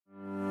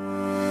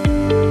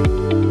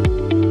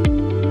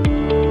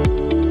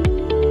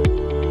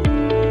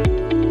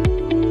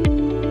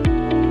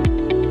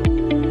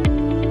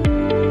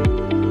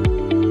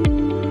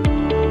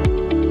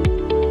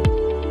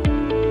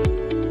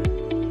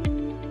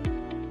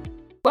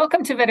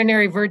Welcome to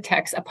Veterinary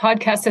Vertex, a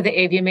podcast of the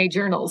AVMA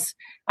Journals.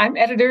 I'm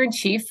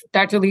Editor-in-Chief,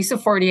 Dr. Lisa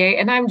Fortier,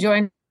 and I'm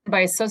joined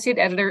by Associate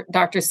Editor,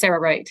 Dr. Sarah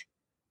Wright.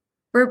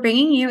 We're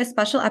bringing you a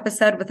special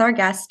episode with our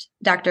guest,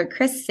 Dr.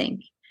 Chris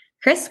Zink.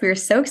 Chris, we're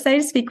so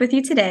excited to speak with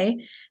you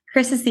today.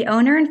 Chris is the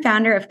owner and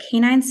founder of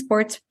Canine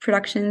Sports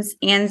Productions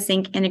and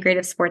Zink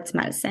Integrative Sports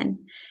Medicine.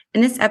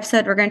 In this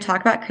episode, we're going to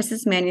talk about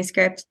Chris's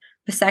manuscript,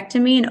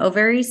 Vasectomy and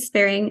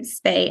Ovary-sparing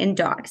Spay in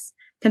Dogs,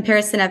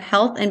 comparison of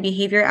health and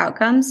behavior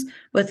outcomes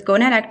with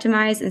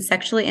gonadectomized and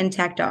sexually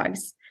intact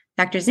dogs.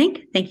 Dr.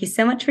 Zink, thank you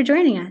so much for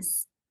joining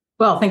us.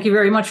 Well, thank you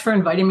very much for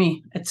inviting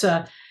me. It's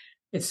a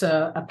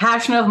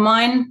passion of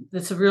mine.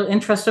 It's a real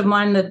interest of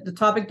mine, the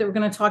topic that we're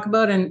going to talk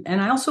about. And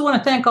I also want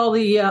to thank all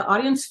the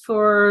audience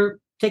for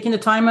taking the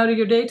time out of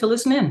your day to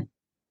listen in.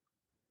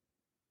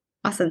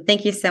 Awesome.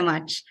 Thank you so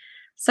much.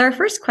 So our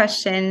first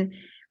question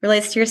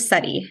relates to your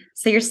study.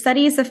 So your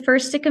study is the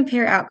first to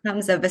compare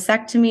outcomes of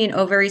vasectomy and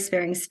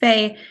ovary-sparing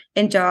spay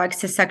in dogs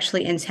to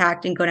sexually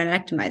intact and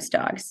gonadectomized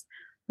dogs.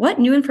 What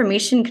new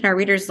information can our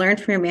readers learn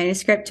from your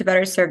manuscript to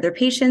better serve their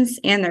patients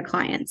and their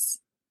clients?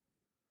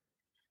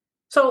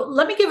 So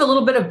let me give a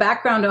little bit of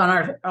background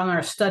on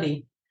our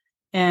study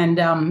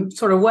and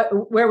sort of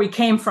where we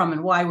came from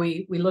and why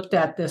we looked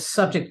at this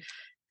subject.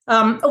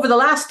 Over the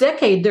last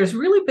decade, there's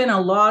really been a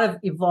lot of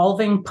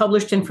evolving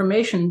published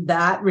information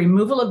that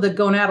removal of the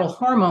gonadal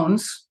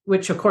hormones,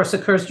 which of course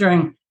occurs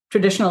during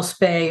traditional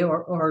spay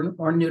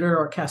or neuter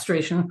or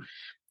castration,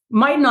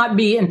 might not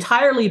be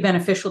entirely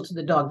beneficial to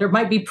the dog. There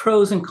might be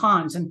pros and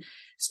cons. And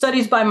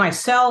studies by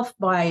myself,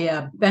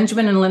 by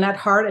Benjamin and Lynette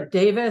Hart at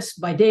Davis,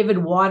 by David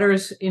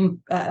Waters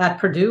at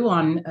Purdue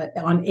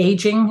on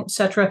aging, et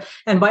cetera,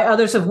 and by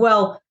others as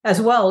well,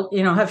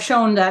 have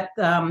shown that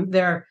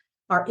there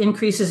are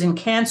increases in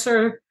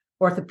cancer,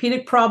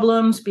 orthopedic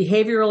problems,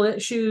 behavioral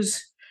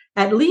issues,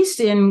 at least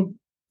in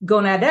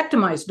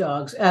gonadectomized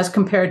dogs as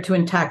compared to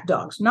intact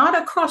dogs. Not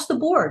across the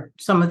board.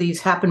 Some of these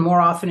happen more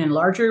often in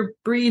larger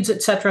breeds,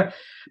 et cetera.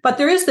 But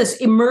there is this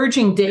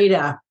emerging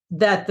data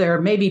that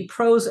there may be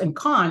pros and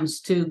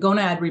cons to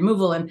gonad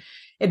removal, and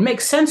it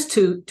makes sense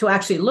to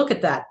actually look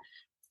at that.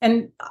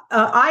 And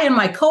I and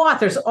my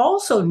co-authors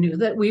also knew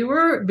that we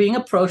were being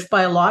approached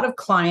by a lot of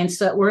clients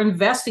that were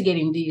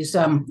investigating these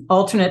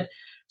alternate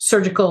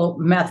surgical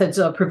methods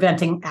of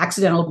preventing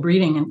accidental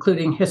breeding,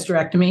 including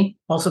hysterectomy,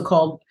 also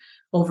called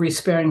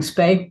ovary-sparing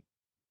spay,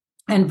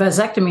 and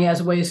vasectomy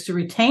as ways to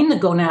retain the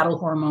gonadal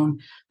hormone,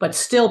 but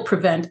still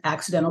prevent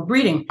accidental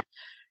breeding.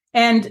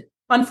 And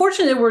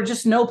unfortunately, there were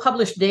just no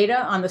published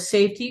data on the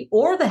safety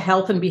or the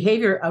health and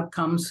behavior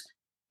outcomes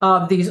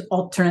of these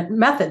alternate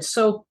methods.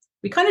 So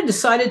we kind of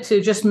decided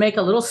to just make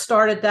a little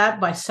start at that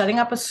by setting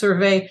up a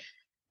survey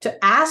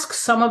to ask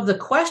some of the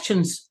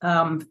questions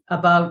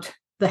about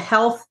the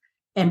health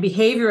and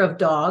behavior of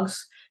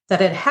dogs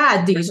that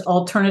had these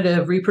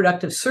alternative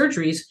reproductive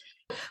surgeries.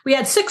 We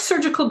had 6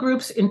 surgical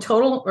groups in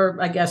total, or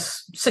I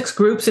guess 6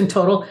 groups in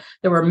total.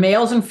 There were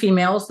males and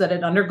females that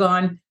had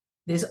undergone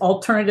these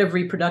alternative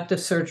reproductive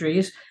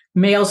surgeries,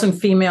 males and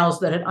females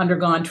that had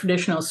undergone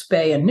traditional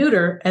spay and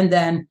neuter, and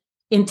then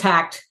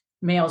intact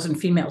males and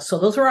females. So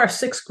those were our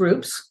 6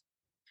 groups.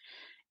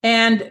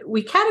 And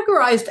we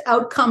categorized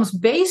outcomes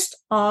based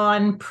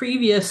on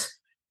previous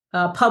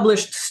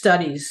published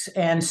studies.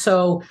 And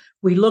so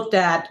we looked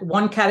at,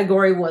 one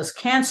category was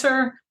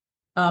cancer,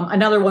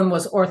 another one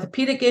was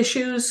orthopedic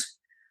issues.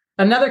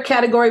 Another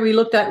category we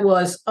looked at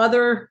was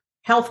other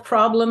health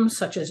problems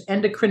such as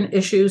endocrine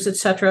issues, et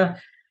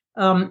cetera.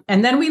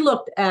 And then we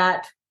looked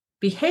at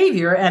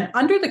behavior. And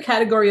under the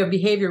category of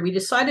behavior, we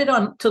decided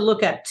to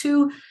look at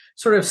 2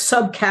 sort of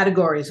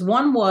subcategories.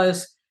 One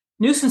was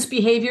nuisance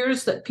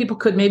behaviors that people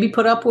could maybe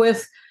put up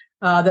with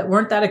that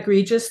weren't that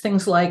egregious,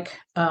 things like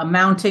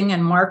mounting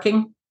and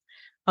marking.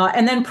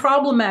 And then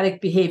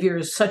problematic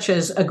behaviors such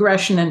as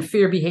aggression and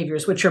fear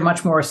behaviors, which are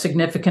much more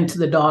significant to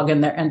the dog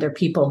and their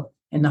people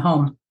in the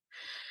home.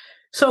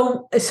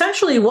 So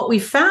essentially what we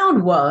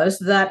found was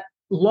that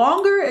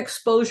longer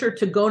exposure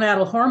to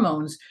gonadal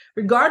hormones,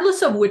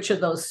 regardless of which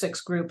of those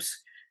 6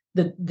 groups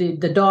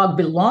the dog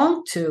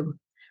belonged to,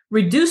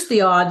 reduced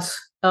the odds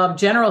of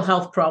general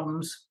health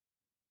problems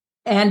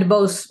and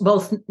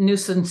both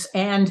nuisance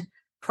and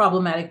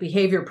problematic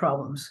behavior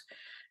problems.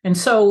 And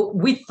so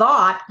we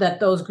thought that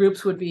those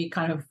groups would be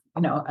kind of,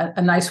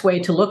 a nice way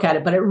to look at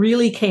it, but it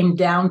really came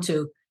down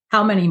to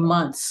how many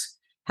months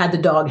had the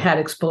dog had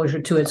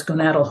exposure to its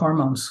gonadal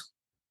hormones.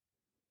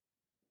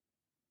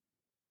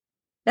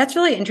 That's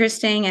really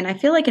interesting. And I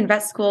feel like in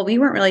vet school, we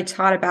weren't really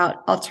taught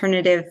about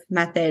alternative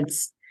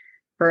methods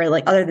for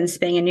other than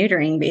spaying and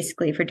neutering,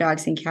 basically, for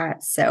dogs and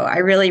cats. So I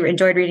really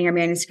enjoyed reading your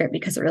manuscript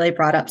because it really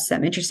brought up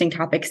some interesting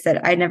topics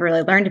that I'd never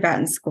really learned about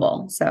in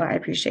school. So I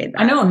appreciate that.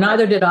 I know,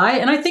 neither did I.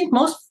 And I think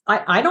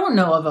I don't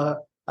know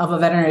of a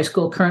veterinary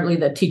school currently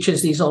that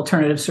teaches these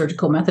alternative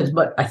surgical methods,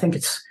 but I think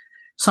it's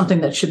something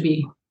that should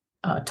be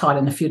taught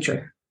in the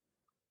future.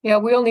 Yeah,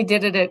 we only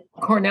did it at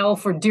Cornell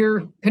for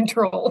deer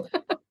control.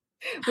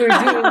 We were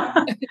doing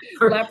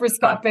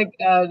laparoscopic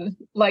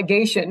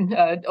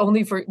ligation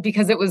only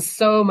because it was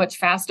so much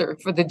faster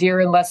for the deer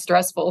and less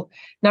stressful,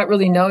 not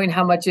really knowing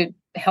how much it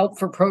helped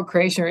for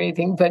procreation or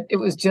anything, but it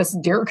was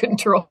just deer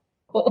control.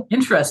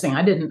 Interesting.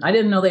 I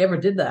didn't know they ever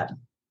did that.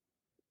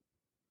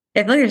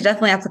 I feel like there's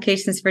definitely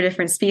applications for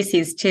different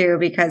species too,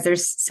 because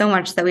there's so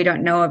much that we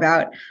don't know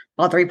about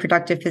all the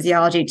reproductive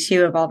physiology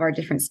too of all of our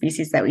different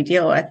species that we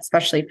deal with,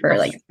 especially for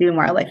like zoo and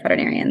wildlife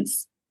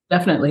veterinarians.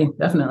 Definitely.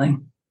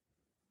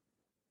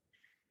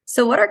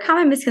 So what are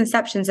common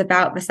misconceptions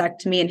about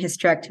vasectomy and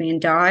hysterectomy in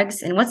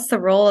dogs? And what's the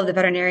role of the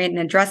veterinarian in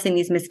addressing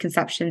these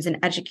misconceptions and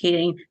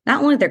educating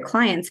not only their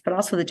clients, but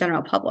also the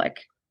general public?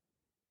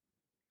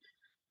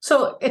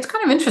 So it's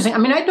kind of interesting. I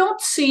mean, I don't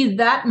see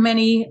that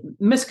many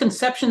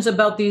misconceptions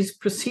about these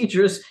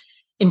procedures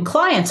in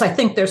clients. I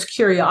think there's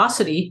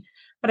curiosity,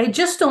 but I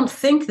just don't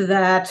think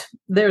that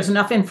there's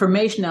enough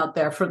information out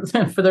there for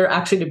there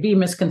actually to be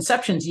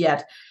misconceptions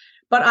yet.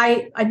 But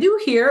I do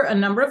hear a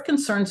number of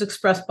concerns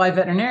expressed by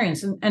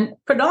veterinarians, and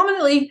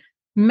predominantly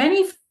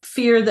many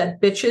fear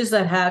that bitches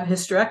that have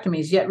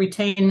hysterectomies yet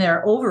retain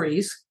their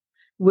ovaries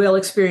will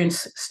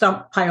experience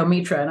stump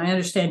pyometra. And I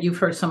understand you've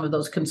heard some of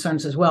those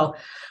concerns as well.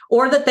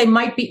 Or that they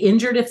might be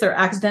injured if they're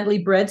accidentally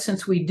bred,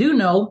 since we do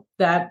know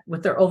that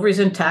with their ovaries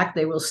intact,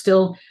 they will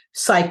still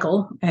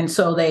cycle. And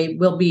so they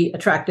will be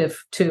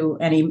attractive to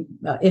any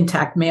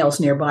intact males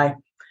nearby.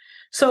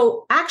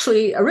 So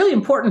actually, a really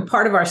important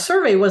part of our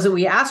survey was that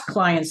we asked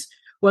clients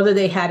whether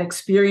they had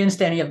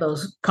experienced any of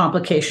those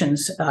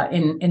complications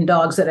in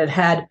dogs that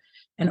had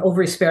an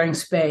ovary-sparing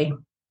spay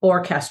or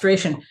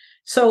castration.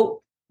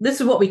 So this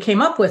is what we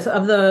came up with.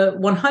 Of the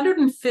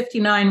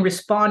 159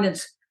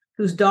 respondents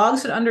whose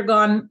dogs had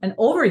undergone an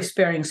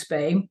ovary-sparing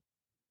spay,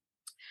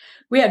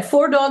 we had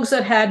 4 dogs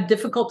that had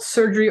difficult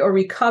surgery or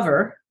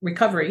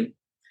recovery.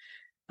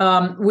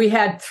 We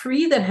had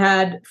 3 that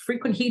had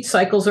frequent heat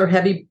cycles or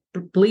heavy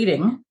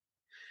bleeding.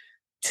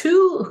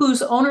 2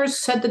 whose owners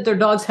said that their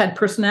dogs had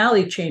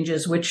personality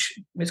changes, which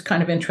is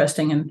kind of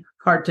interesting and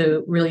hard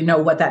to really know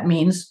what that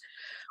means.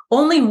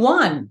 Only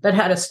 1 that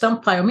had a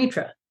stump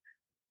pyometra.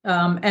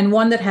 And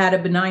 1 that had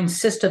a benign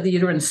cyst of the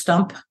uterine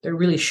stump. There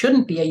really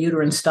shouldn't be a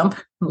uterine stump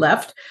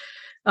left.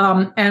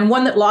 And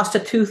 1 that lost a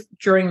tooth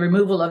during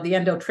removal of the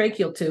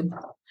endotracheal tube.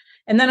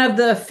 And then of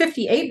the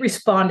 58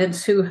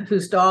 respondents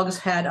whose dogs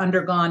had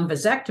undergone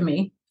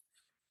vasectomy,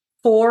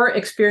 4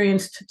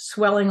 experienced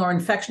swelling or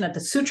infection at the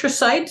suture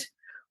site.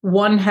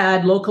 1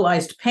 had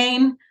localized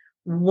pain.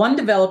 1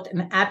 developed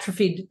an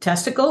atrophied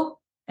testicle,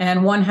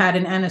 and 1 had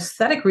an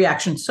anesthetic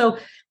reaction. So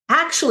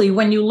actually,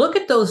 when you look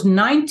at those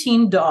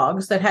 19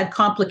 dogs that had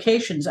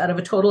complications out of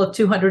a total of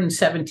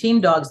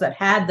 217 dogs that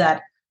had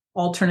that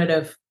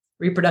alternative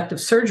reproductive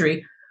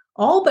surgery,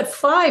 all but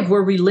 5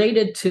 were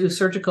related to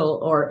surgical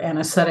or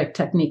anesthetic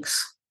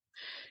techniques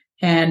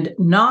and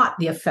not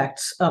the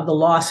effects of the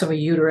loss of a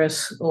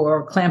uterus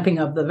or clamping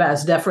of the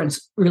vas deferens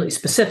really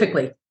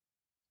specifically.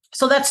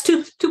 So that's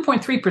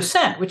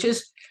 2.3%, which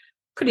is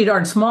pretty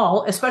darn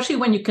small, especially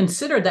when you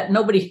consider that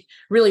nobody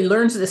really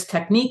learns this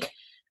technique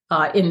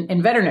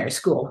in veterinary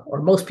school,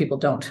 or most people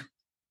don't.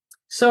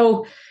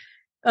 So,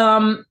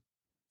 I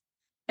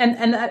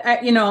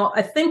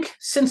think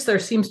since there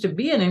seems to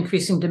be an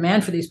increasing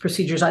demand for these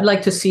procedures, I'd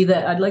like to see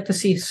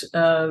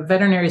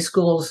veterinary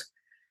schools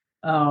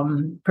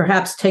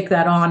perhaps take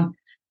that on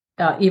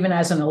even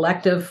as an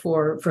elective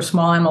for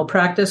small animal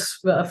practice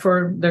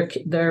for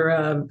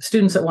their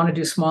students that want to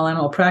do small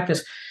animal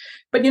practice.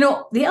 But,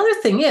 the other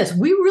thing is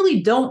we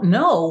really don't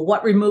know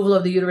what removal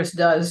of the uterus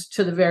does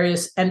to the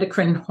various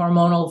endocrine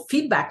hormonal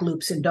feedback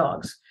loops in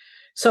dogs.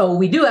 So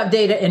we do have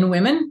data in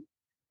women.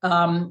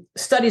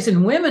 Studies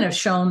in women have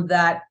shown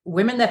that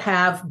women that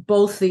have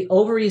both the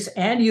ovaries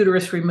and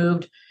uterus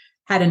removed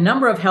had a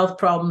number of health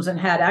problems and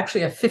had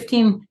actually a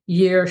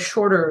 15-year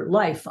shorter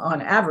life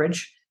on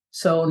average.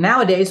 So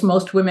nowadays,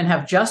 most women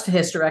have just a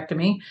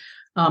hysterectomy.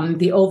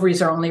 The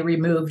ovaries are only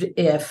removed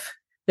if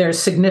there's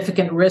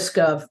significant risk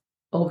of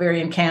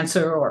ovarian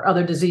cancer or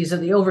other disease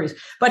of the ovaries.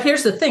 But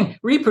here's the thing,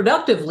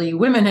 reproductively,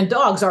 women and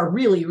dogs are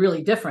really,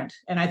 really different.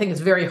 And I think it's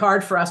very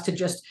hard for us to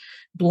just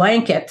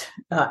blanket,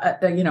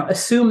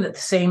 assume that the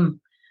same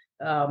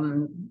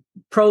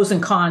pros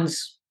and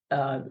cons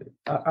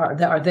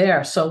are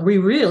there. So we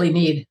really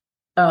need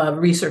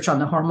research on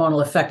the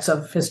hormonal effects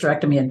of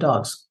hysterectomy in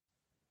dogs.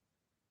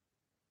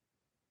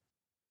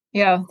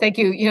 Yeah, thank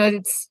you.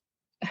 It's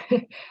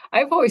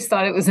I've always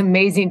thought it was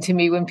amazing to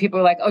me when people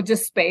are like, oh,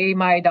 just spay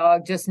my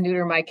dog, just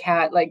neuter my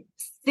cat. Like,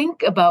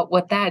 think about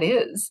what that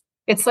is.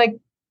 It's like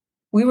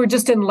we were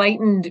just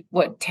enlightened,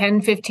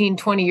 10, 15,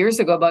 20 years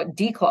ago about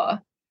declaw.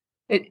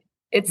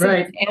 It's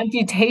right. An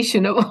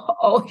amputation of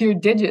all your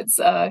digits.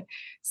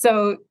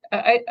 So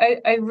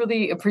I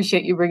really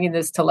appreciate you bringing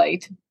this to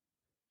light.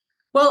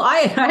 Well,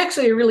 I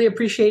actually really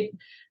appreciate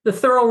the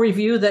thorough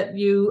review that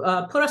you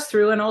put us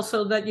through, and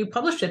also that you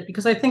published it,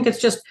 because I think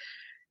it's just,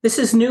 this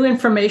is new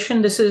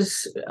information. This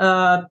is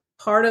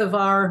part of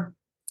our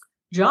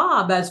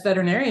job as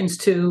veterinarians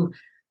to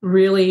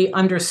really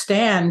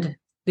understand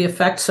the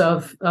effects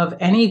of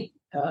any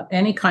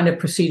any kind of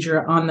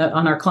procedure on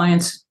our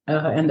clients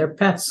and their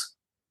pets.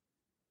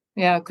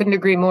 Yeah, couldn't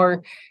agree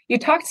more. You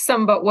talked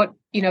some about what,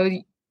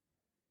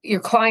 your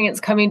clients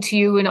coming to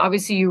you, and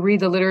obviously you read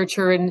the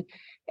literature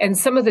and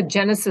some of the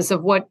genesis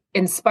of what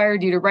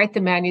inspired you to write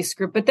the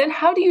manuscript. But then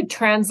how do you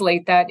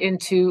translate that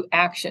into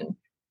action?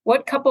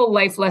 What couple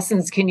life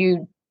lessons can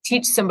you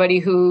teach somebody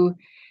who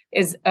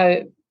is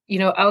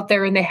out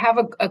there and they have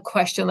a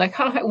question like,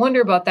 I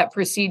wonder about that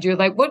procedure.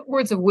 Like, what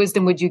words of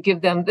wisdom would you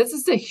give them? This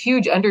is a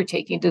huge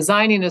undertaking,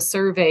 designing a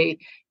survey,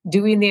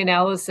 doing the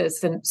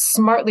analysis, and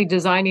smartly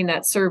designing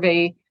that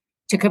survey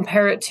to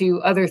compare it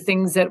to other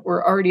things that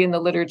were already in the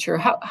literature.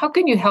 How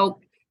can you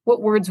help?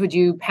 What words would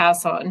you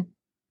pass on?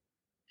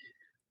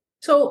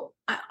 So,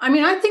 I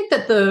really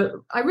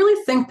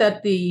think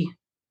that the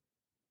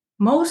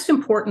most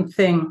important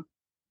thing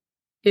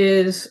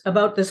is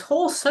about this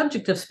whole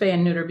subject of spay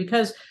and neuter,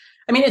 because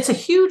it's a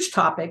huge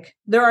topic.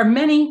 There are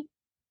many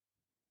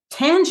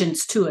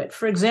tangents to it.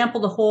 For example,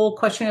 the whole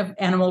question of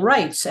animal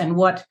rights and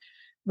what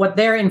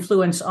their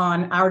influence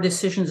on our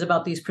decisions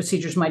about these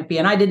procedures might be.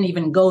 And I didn't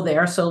even go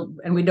there,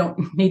 and we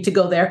don't need to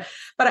go there.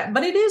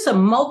 But it is a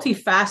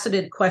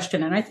multifaceted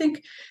question. And I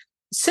think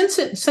since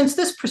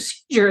this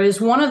procedure is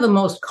one of the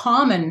most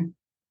common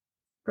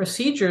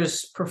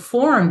procedures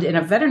performed in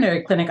a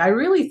veterinary clinic, I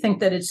really think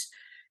that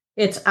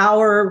it's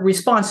our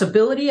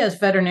responsibility as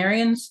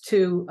veterinarians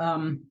to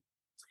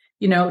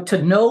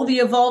know the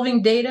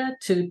evolving data,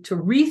 to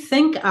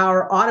rethink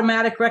our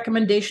automatic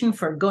recommendation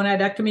for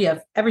gonadectomy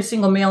of every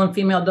single male and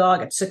female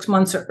dog at 6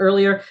 months or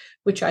earlier,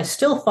 which I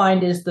still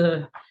find is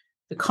the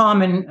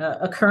common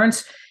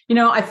occurrence.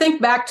 I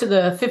think back to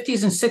the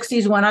 50s and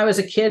 60s when I was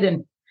a kid,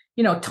 and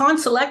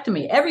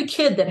tonsillectomy. Every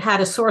kid that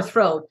had a sore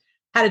throat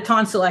had a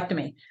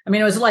tonsillectomy.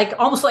 It was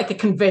almost like a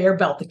conveyor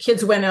belt. The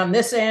kids went on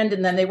this end,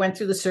 and then they went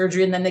through the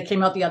surgery, and then they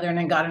came out the other end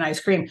and got an ice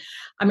cream.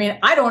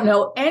 I don't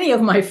know any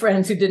of my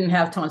friends who didn't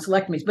have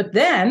tonsillectomies. But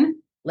then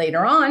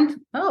later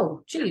on,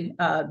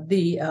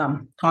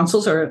 the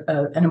tonsils are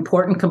an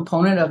important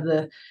component of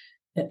the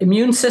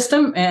immune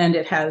system, and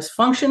it has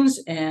functions.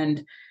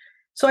 And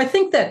so I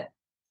think that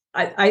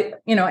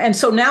and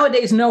so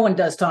nowadays no one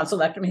does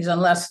tonsillectomies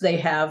unless they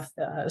have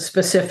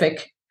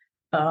specific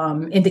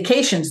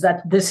indications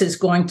that this is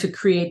going to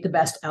create the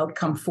best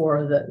outcome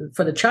for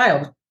the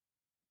child.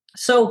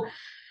 So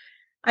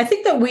I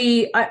think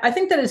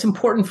that it's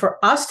important for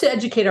us to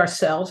educate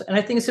ourselves, and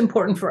I think it's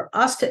important for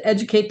us to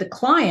educate the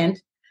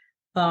client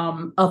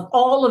of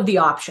all of the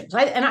options.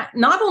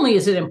 Not only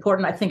is it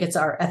important, I think it's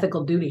our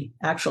ethical duty.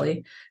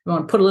 Actually, we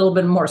want to put a little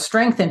bit more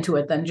strength into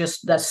it than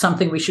just that's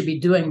something we should be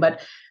doing.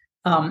 But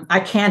I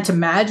can't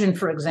imagine,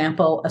 for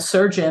example,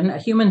 a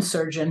human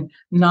surgeon,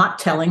 not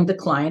telling the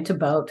client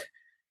about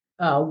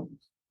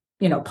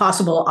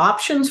possible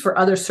options for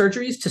other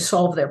surgeries to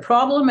solve their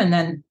problem, and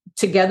then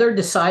together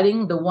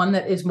deciding the one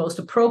that is most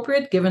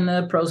appropriate given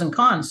the pros and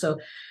cons. So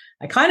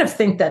I kind of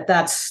think that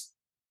that's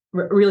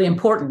really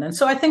important. And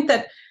so I think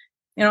that,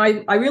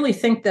 I really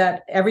think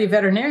that every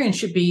veterinarian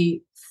should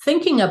be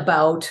thinking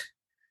about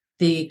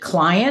the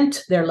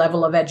client, their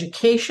level of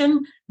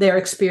education, their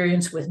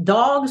experience with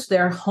dogs,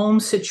 their home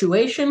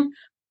situation.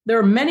 There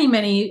are many,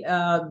 many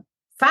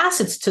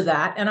facets to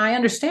that. And I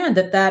understand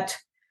that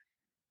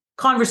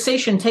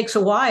conversation takes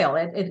a while.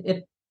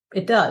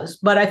 It does.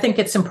 But I think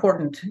it's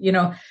important.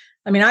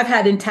 I've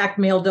had intact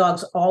male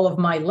dogs all of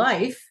my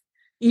life,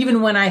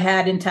 even when I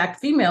had intact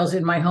females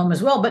in my home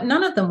as well. But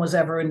none of them was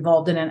ever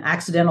involved in an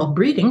accidental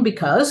breeding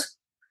because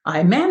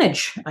I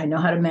know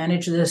how to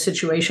manage the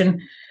situation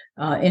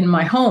in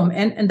my home.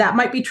 And that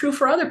might be true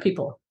for other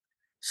people.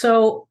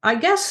 So I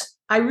guess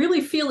I really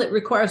feel it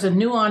requires a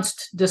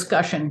nuanced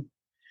discussion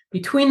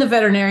between the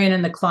veterinarian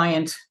and the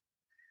client.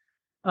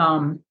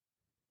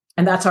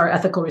 And that's our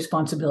ethical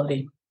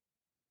responsibility.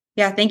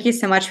 Yeah, thank you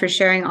so much for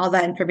sharing all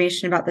that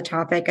information about the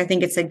topic. I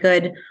think it's a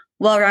good,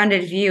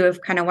 well-rounded view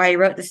of kind of why you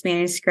wrote this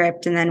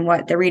manuscript and then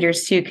what the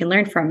readers too can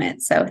learn from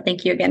it. So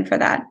thank you again for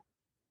that.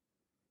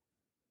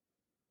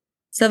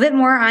 So a bit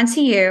more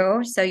onto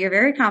you. So you're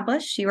very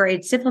accomplished. You are a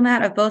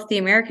diplomat of both the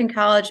American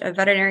College of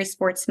Veterinary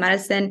Sports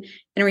Medicine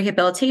and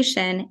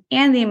Rehabilitation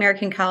and the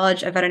American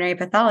College of Veterinary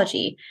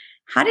Pathology.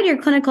 How did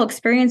your clinical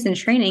experience and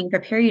training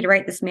prepare you to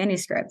write this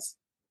manuscript?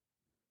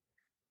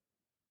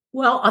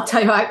 Well, I'll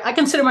tell you, I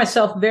consider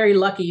myself very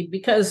lucky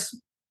because,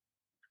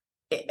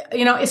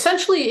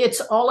 essentially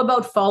it's all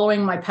about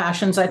following my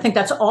passions. I think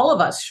that's all of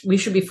us. We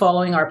should be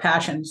following our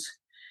passions.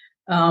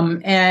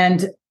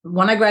 And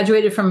when I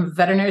graduated from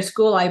veterinary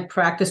school, I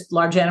practiced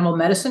large animal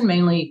medicine,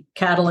 mainly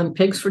cattle and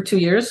pigs for 2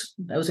 years.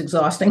 That was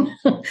exhausting.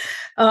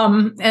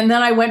 And then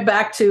I went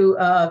back to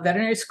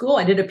veterinary school.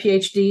 I did a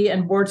PhD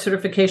and board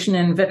certification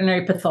in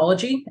veterinary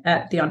pathology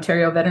at the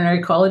Ontario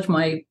Veterinary College.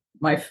 My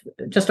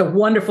just a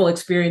wonderful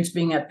experience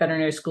being at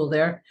veterinary school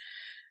there.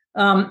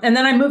 And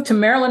then I moved to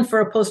Maryland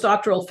for a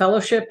postdoctoral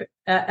fellowship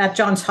at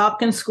Johns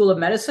Hopkins School of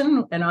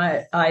Medicine. And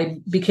I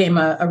became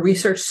a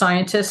research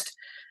scientist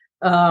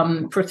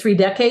for 3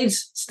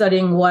 decades,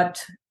 studying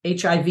what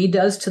HIV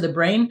does to the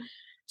brain.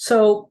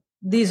 So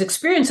these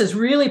experiences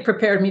really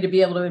prepared me to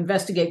be able to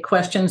investigate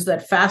questions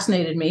that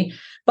fascinated me.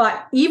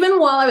 But even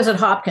while I was at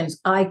Hopkins,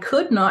 I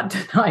could not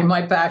deny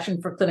my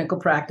passion for clinical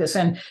practice,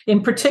 and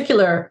in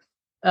particular,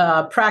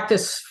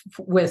 practice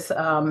with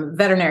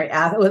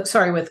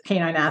with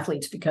canine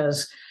athletes,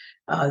 because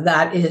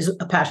that is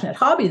a passionate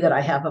hobby that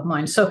I have of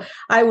mine. So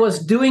I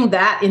was doing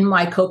that in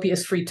my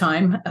copious free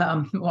time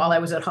while I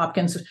was at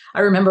Hopkins. I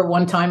remember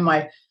one time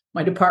my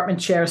department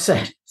chair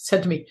said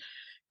to me,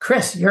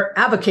 "Chris, your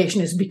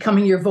avocation is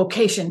becoming your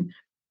vocation."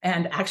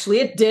 And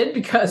actually it did,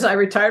 because I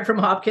retired from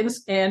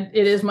Hopkins and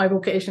it is my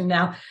vocation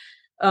now.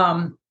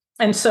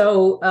 And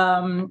so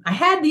I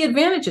had the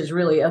advantages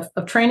really of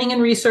training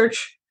and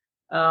research,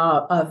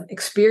 of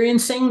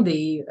experiencing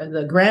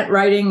the grant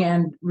writing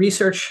and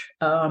research,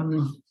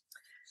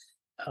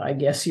 I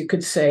guess you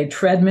could say,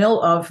 treadmill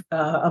of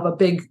a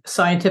big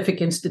scientific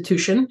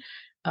institution.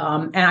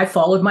 And I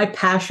followed my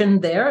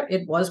passion there.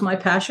 It was my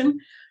passion.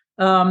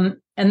 And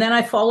then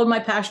I followed my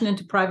passion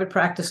into private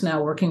practice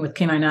now, working with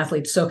canine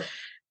athletes. So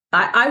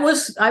I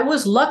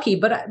was lucky,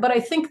 but I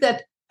think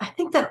that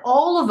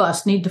all of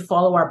us need to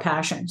follow our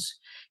passions.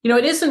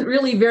 It isn't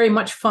really very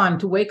much fun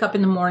to wake up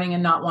in the morning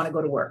and not want to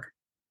go to work.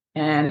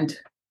 And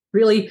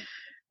really,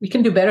 we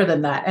can do better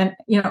than that. And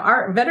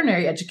our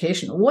veterinary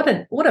education, what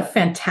a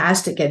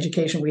fantastic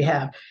education we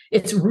have.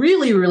 It's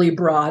really, really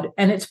broad,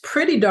 and it's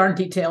pretty darn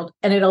detailed,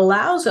 and it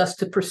allows us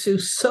to pursue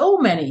so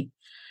many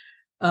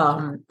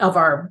of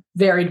our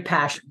varied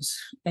passions.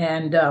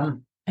 And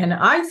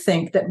I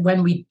think that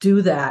when we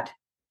do that,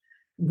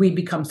 we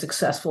become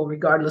successful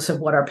regardless of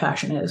what our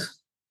passion is.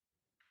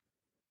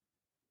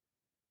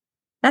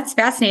 That's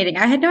fascinating.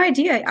 I had no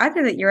idea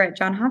either that you're at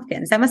Johns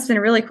Hopkins. That must have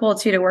been really cool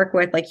too, to work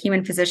with like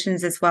human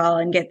physicians as well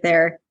and get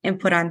their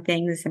input on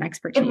things and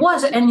expertise. It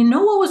was. And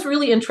what was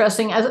really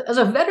interesting as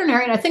a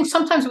veterinarian, I think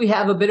sometimes we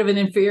have a bit of an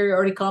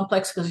inferiority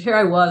complex, because here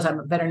I was,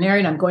 I'm a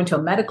veterinarian, I'm going to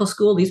a medical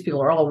school. These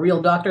people are all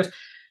real doctors.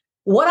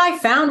 What I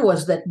found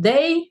was that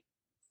they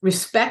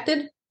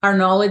respected our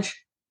knowledge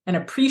and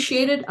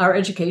appreciated our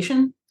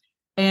education.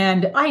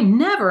 And I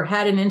never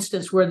had an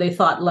instance where they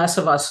thought less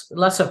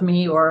of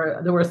me,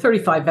 or there were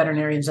 35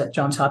 veterinarians at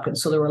Johns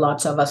Hopkins, so there were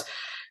lots of us.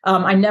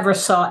 I never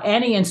saw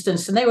any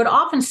instance, and they would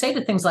often say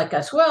to things like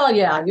us, "Well,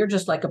 yeah, you're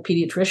just like a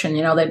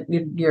pediatrician, that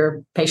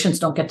your patients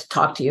don't get to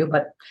talk to you."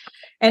 But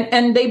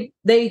and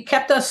they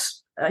kept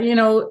us,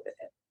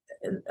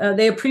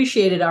 they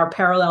appreciated our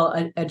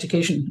parallel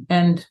education,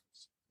 and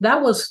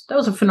that was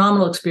a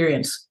phenomenal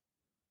experience.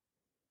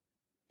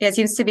 Yeah, it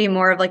seems to be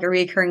more of like a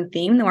recurring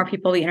theme. The more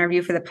people we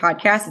interview for the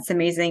podcast, it's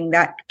amazing,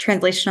 that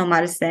translational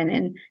medicine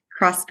and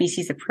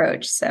cross-species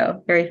approach.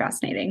 So very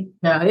fascinating.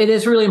 Yeah, it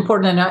is really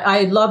important. And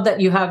I love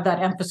that you have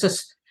that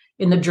emphasis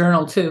in the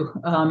journal too.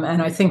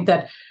 And I think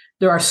that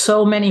there are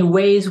so many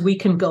ways we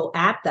can go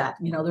at that.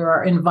 There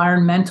are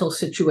environmental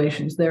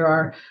situations. There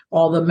are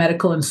all the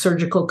medical and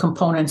surgical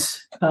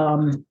components.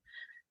 There's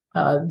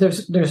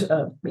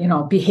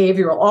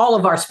behavioral. All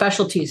of our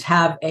specialties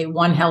have a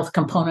One Health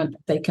component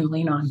that they can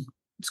lean on.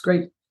 It's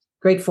great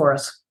for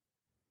us.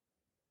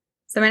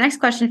 So my next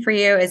question for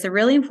you is a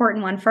really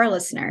important one for our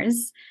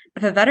listeners.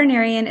 If a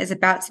veterinarian is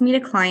about to meet a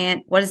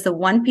client, what is the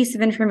one piece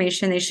of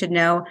information they should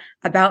know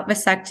about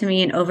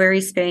vasectomy and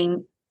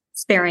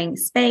ovary-sparing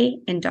spay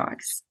in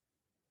dogs?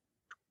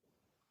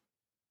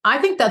 I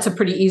think that's a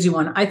pretty easy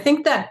one. I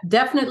think that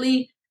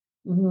definitely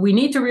we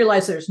need to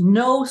realize there's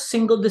no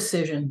single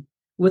decision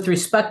with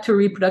respect to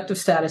reproductive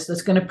status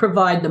that's going to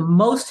provide the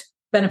most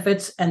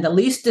benefits and the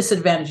least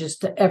disadvantages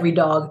to every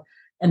dog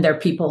and their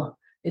people.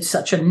 It's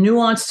such a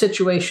nuanced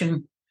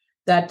situation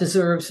that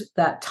deserves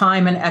that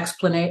time and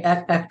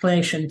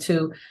explanation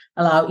to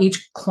allow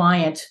each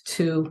client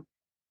to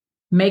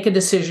make a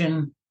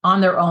decision on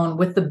their own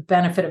with the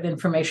benefit of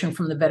information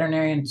from the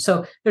veterinarian.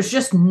 So there's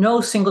just no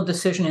single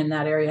decision in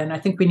that area. And I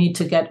think we need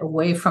to get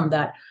away from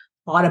that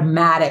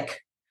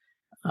automatic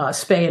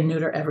spay and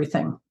neuter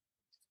everything.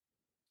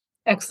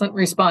 Excellent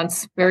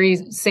response. Very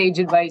sage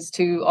advice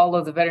to all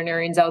of the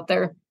veterinarians out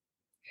there.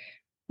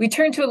 We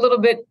turn to a little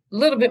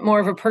bit more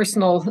of a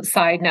personal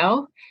side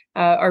now.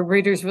 Our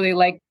readers really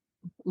like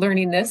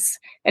learning this.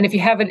 And if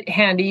you have it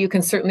handy, you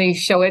can certainly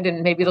show it,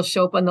 and maybe it'll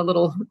show up on the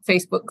little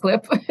Facebook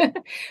clip.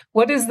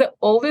 What is the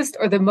oldest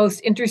or the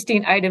most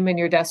interesting item in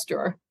your desk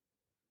drawer?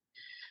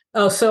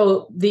 Oh,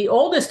 so the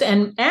oldest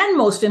and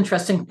most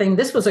interesting thing,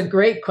 this was a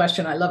great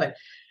question. I love it.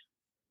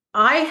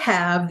 I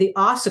have the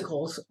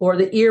ossicles, or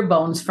the ear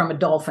bones, from a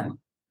dolphin.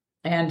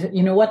 And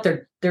you know what?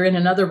 They're in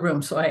another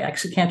room, so I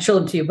actually can't show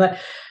them to you. But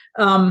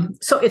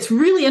so it's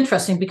really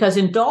interesting, because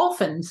in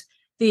dolphins,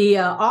 the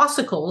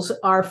ossicles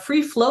are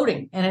free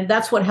floating, and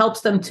that's what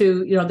helps them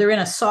to, they're in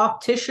a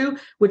soft tissue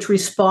which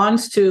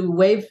responds to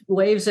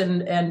waves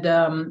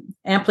and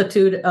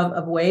amplitude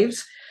of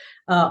waves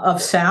of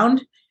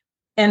sound.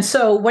 And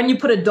so when you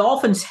put a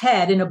dolphin's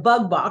head in a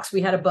bug box,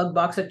 we had a bug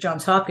box at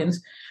Johns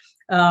Hopkins,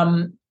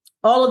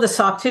 all of the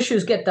soft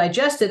tissues get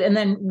digested, and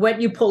then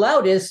what you pull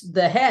out is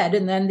the head,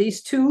 and then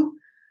these two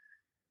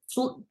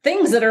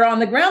things that are on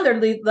the ground.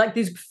 They're like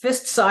these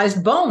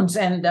fist-sized bones,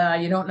 and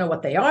you don't know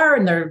what they are,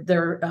 and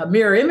they're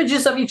mirror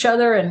images of each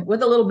other. And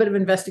with a little bit of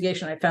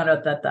investigation, I found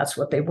out that that's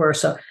what they were.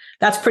 So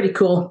that's pretty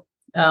cool.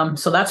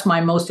 So that's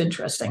my most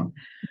interesting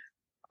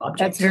object.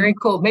 That's very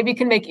cool. Maybe you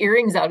can make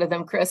earrings out of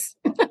them, Chris.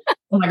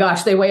 Oh my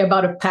gosh, they weigh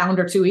about a pound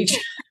or two each.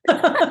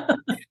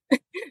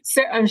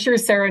 I'm sure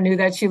Sarah knew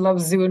that. She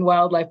loves zoo and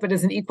wildlife, but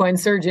as an equine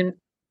surgeon,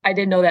 I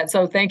didn't know that.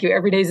 So thank you.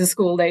 Every day is a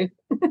school day.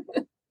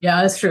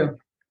 Yeah, that's true.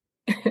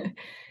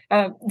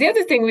 The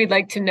other thing we'd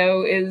like to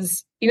know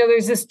is,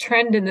 there's this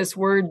trend in this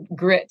word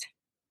grit.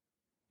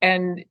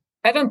 And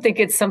I don't think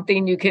it's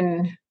something you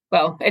can,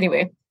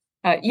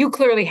 you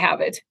clearly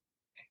have it.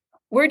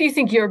 Where do you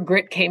think your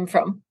grit came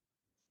from?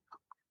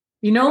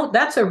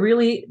 That's a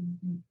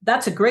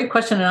great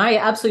question. And I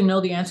absolutely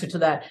know the answer to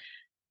that.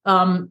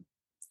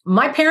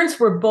 My parents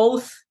were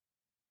both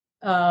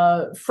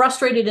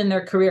frustrated in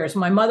their careers.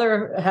 My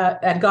mother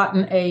had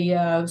gotten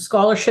a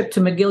scholarship to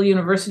McGill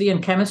University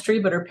in chemistry,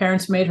 but her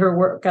parents made her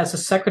work as a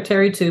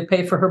secretary to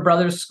pay for her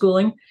brother's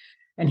schooling,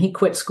 and he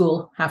quit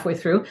school halfway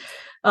through.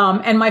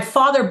 And my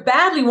father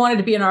badly wanted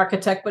to be an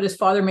architect, but his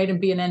father made him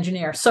be an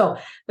engineer. So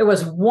there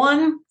was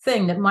one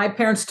thing that my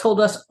parents told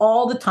us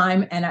all the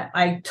time, and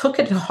I took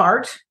it to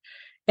heart,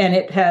 and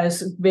it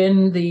has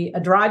been a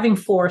driving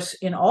force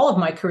in all of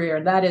my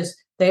career. That is,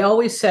 they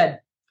always said,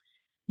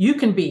 you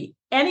can be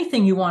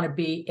anything you want to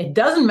be. It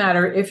doesn't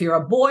matter if you're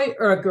a boy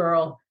or a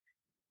girl.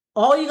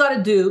 All you got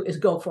to do is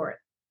go for it.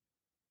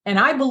 And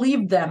I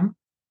believed them,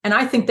 and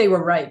I think they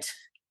were right.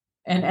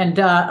 And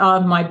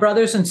my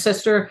brothers and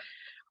sister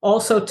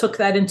also took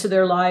that into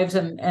their lives,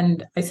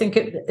 and I think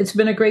it's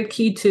been a great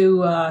key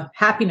to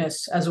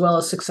happiness as well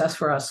as success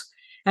for us.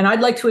 And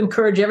I'd like to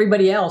encourage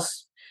everybody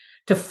else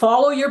to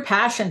follow your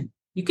passion.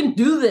 You can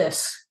do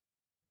this,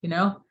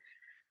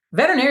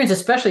 Veterinarians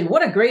especially,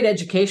 what a great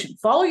education.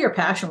 Follow your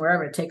passion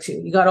wherever it takes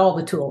you. You got all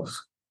the tools.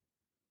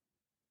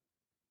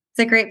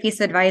 It's a great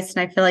piece of advice, and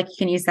I feel like you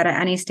can use that at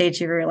any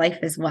stage of your life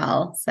as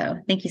well. So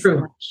thank you so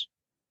much.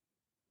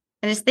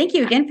 And just thank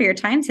you again for your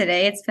time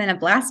today. It's been a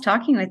blast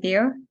talking with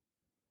you.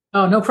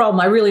 Oh, no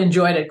problem. I really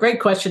enjoyed it. Great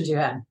questions you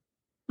had.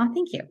 Oh,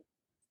 thank you.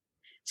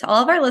 To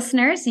all of our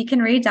listeners, you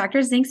can read Dr.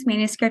 Zink's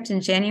manuscript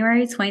in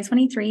January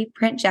 2023,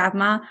 print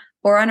JAVMA,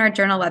 or on our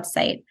journal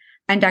website.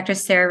 I'm Dr.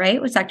 Sarah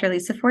Wright with Dr.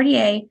 Lisa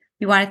Fortier.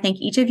 We want to thank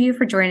each of you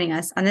for joining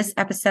us on this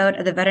episode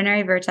of the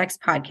Veterinary Vertex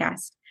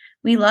podcast.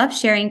 We love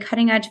sharing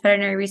cutting-edge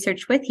veterinary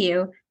research with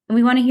you, and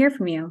we want to hear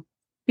from you.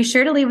 Be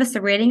sure to leave us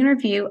a rating and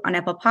review on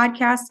Apple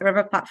Podcasts or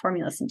whatever platform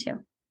you listen to.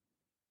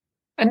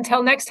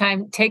 Until next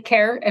time, take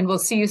care, and we'll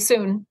see you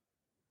soon.